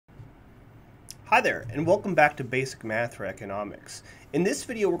Hi there, and welcome back to Basic Math for Economics. In this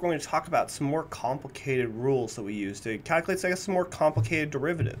video, we're going to talk about some more complicated rules that we use to calculate, some more complicated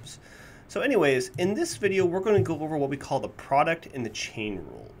derivatives. So anyways, in this video, we're going to go over what we call the product and the chain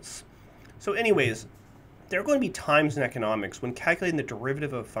rules. So anyways, there are going to be times in economics when calculating the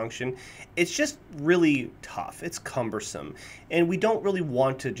derivative of a function, it's just really tough, it's cumbersome, and we don't really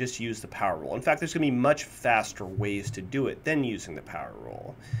want to just use the power rule. In fact, there's going to be much faster ways to do it than using the power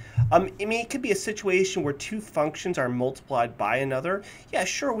rule. It could be a situation where two functions are multiplied by another. Yeah,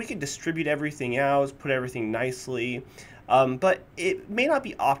 sure, we could distribute everything out, put everything nicely, but it may not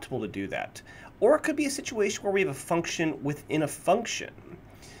be optimal to do that. Or it could be a situation where we have a function within a function.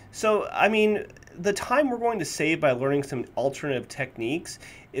 So, the time we're going to save by learning some alternative techniques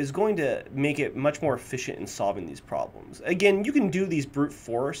is going to make it much more efficient in solving these problems. Again, you can do these brute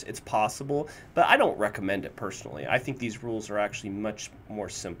force, it's possible, but I don't recommend it personally. I think these rules are actually much more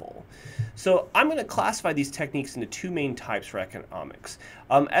simple. So I'm going to classify these techniques into two main types for economics.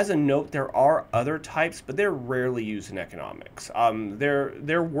 As a note, there are other types, but they're rarely used in economics.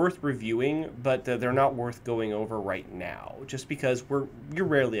 They're worth reviewing, but they're not worth going over right now, just because you're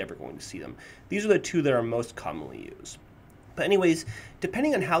rarely ever going to see them. These are the two that are most commonly used. But anyways,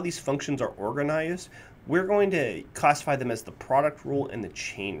 depending on how these functions are organized, we're going to classify them as the product rule and the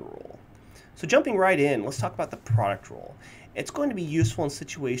chain rule. So jumping right in, let's talk about the product rule. It's going to be useful in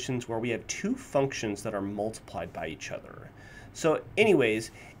situations where we have two functions that are multiplied by each other. So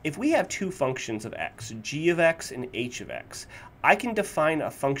anyways, if we have two functions of x, g of x and h of x, I can define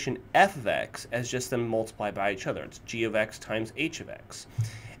a function f of x as just them multiplied by each other. It's g of x times h of x.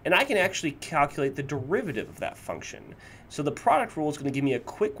 And I can actually calculate the derivative of that function. So the product rule is going to give me a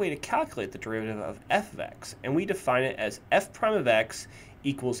quick way to calculate the derivative of f of x. And we define it as f prime of x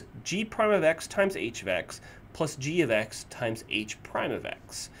equals g prime of x times h of x plus g of x times h prime of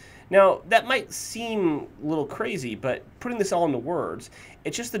x. Now, that might seem a little crazy, but putting this all into words,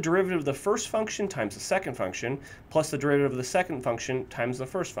 it's just the derivative of the first function times the second function plus the derivative of the second function times the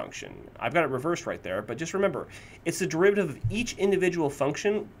first function. I've got it reversed right there, but just remember, it's the derivative of each individual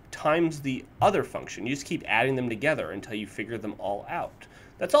function times the other function. You just keep adding them together until you figure them all out.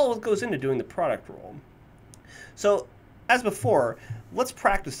 That's all that goes into doing the product rule. So, as before, let's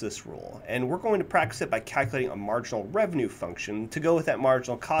practice this rule, and we're going to practice it by calculating a marginal revenue function to go with that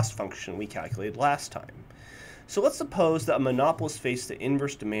marginal cost function we calculated last time. So let's suppose that a monopolist faced the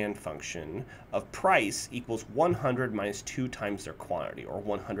inverse demand function of price equals 100 minus 2 times their quantity, or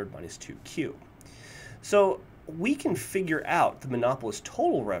 100 minus 2q. So we can figure out the monopolist's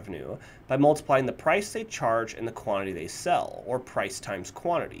total revenue by multiplying the price they charge and the quantity they sell, or price times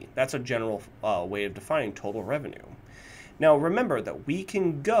quantity. That's a general way of defining total revenue. Now remember that we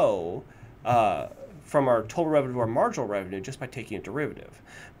can go from our total revenue to our marginal revenue just by taking a derivative.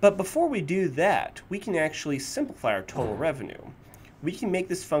 But before we do that, we can actually simplify our total revenue. We can make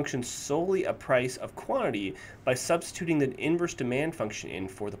this function solely a price of quantity by substituting the inverse demand function in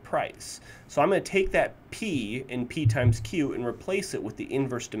for the price. So I'm going to take that p in p times q and replace it with the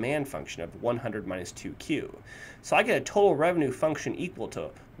inverse demand function of 100 minus 2q. So I get a total revenue function equal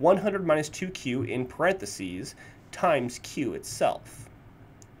to 100 minus 2q in parentheses times q itself.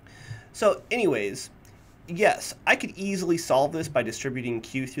 So anyways, yes, I could easily solve this by distributing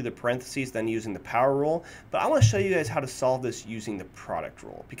q through the parentheses, then using the power rule, but I want to show you guys how to solve this using the product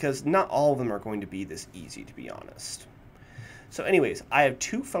rule, because not all of them are going to be this easy, to be honest. So anyways, I have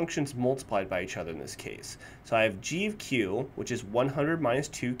two functions multiplied by each other in this case. So I have g of q, which is 100 minus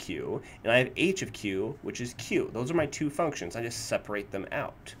 2q, and I have h of q, which is q. Those are my two functions. I just separate them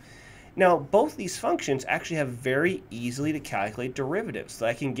out. Now, both these functions actually have very easily to calculate derivatives that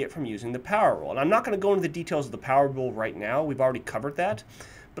I can get from using the power rule. And I'm not going to go into the details of the power rule right now. We've already covered that.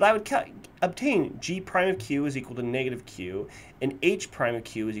 But I would obtain g prime of q is equal to negative q, and h prime of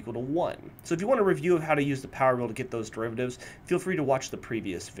q is equal to 1. So if you want a review of how to use the power rule to get those derivatives, feel free to watch the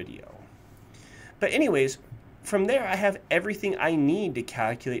previous video. But anyways, from there I have everything I need to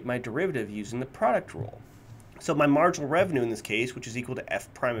calculate my derivative using the product rule. So my marginal revenue in this case, which is equal to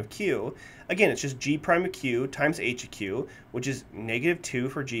f prime of q, again, it's just g prime of q times h of q, which is negative 2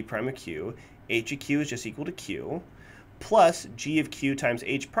 for g prime of q. H of q is just equal to q, plus g of q times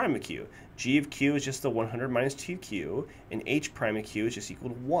h prime of q. G of q is just the 100 minus 2q, and h prime of q is just equal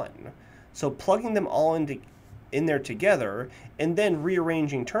to 1. So plugging them all in there together, and then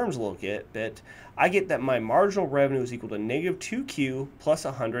rearranging terms a little bit, I get that my marginal revenue is equal to negative 2q plus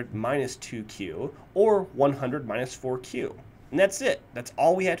 100 minus 2q, or 100 minus 4q. And that's it. That's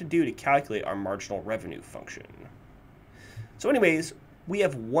all we have to do to calculate our marginal revenue function. So anyways, we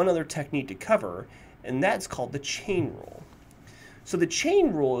have one other technique to cover, and that's called the chain rule. So the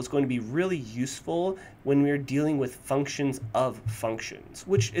chain rule is going to be really useful when we're dealing with functions of functions,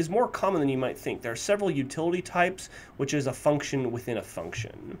 which is more common than you might think. There are several utility types, which is a function within a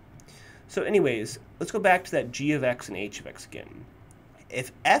function. So anyways, let's go back to that g of x and h of x again.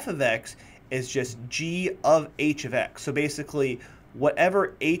 If f of x is just g of h of x, so basically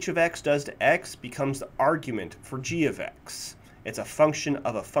whatever h of x does to x becomes the argument for g of x. It's a function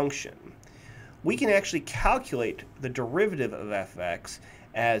of a function. We can actually calculate the derivative of f of x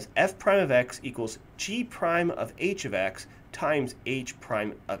as f prime of x equals g prime of h of x times h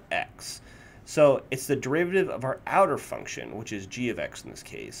prime of x. So it's the derivative of our outer function, which is g of x in this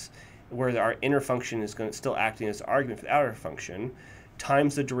case, where our inner function is still acting as the argument for the outer function,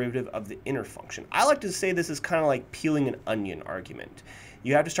 times the derivative of the inner function. I like to say this is kind of like peeling an onion argument.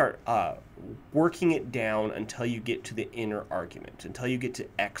 You have to start working it down until you get to the inner argument, until you get to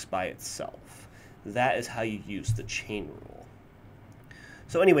x by itself. That is how you use the chain rule.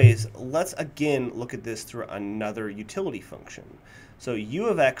 So anyways, let's again look at this through another utility function. So u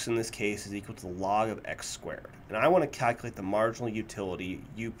of x in this case is equal to the log of x squared. And I want to calculate the marginal utility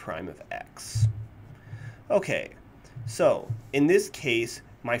u prime of x. Okay, so in this case,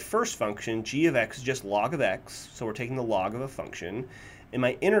 my first function, g of x, is just log of x. So we're taking the log of a function. And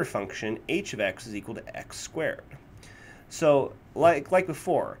my inner function, h of x, is equal to x squared. So like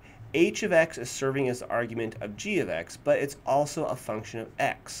before, h of x is serving as the argument of g of x, but it's also a function of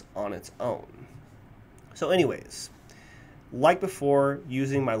x on its own. So anyways, like before,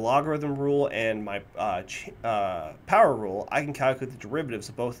 using my logarithm rule and my power rule, I can calculate the derivatives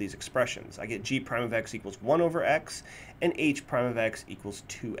of both these expressions. I get g prime of x equals 1 over x, and h prime of x equals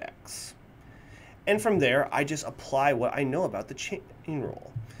 2x. And from there, I just apply what I know about the chain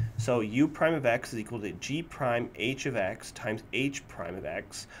rule. So u prime of x is equal to g prime h of x times h prime of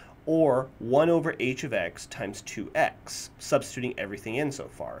x, or 1 over h of x times 2x, substituting everything in so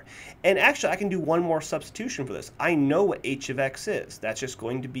far. And actually, I can do one more substitution for this. I know what h of x is. That's just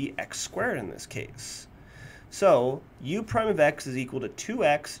going to be x squared in this case. So u prime of x is equal to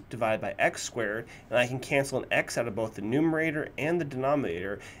 2x divided by x squared, and I can cancel an x out of both the numerator and the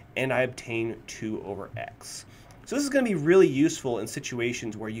denominator, and I obtain 2 over x. So this is going to be really useful in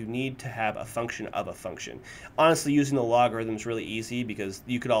situations where you need to have a function of a function. Honestly, using the logarithm is really easy because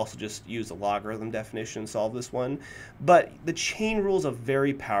you could also just use the logarithm definition and solve this one. But the chain rule is a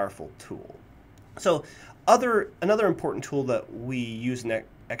very powerful tool. So another important tool that we use in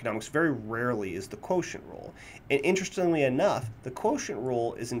economics very rarely is the quotient rule. And interestingly enough, the quotient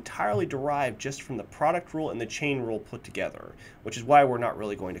rule is entirely derived just from the product rule and the chain rule put together, which is why we're not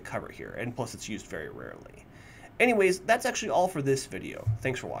really going to cover it here. And plus, it's used very rarely. Anyways, that's actually all for this video.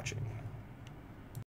 Thanks for watching.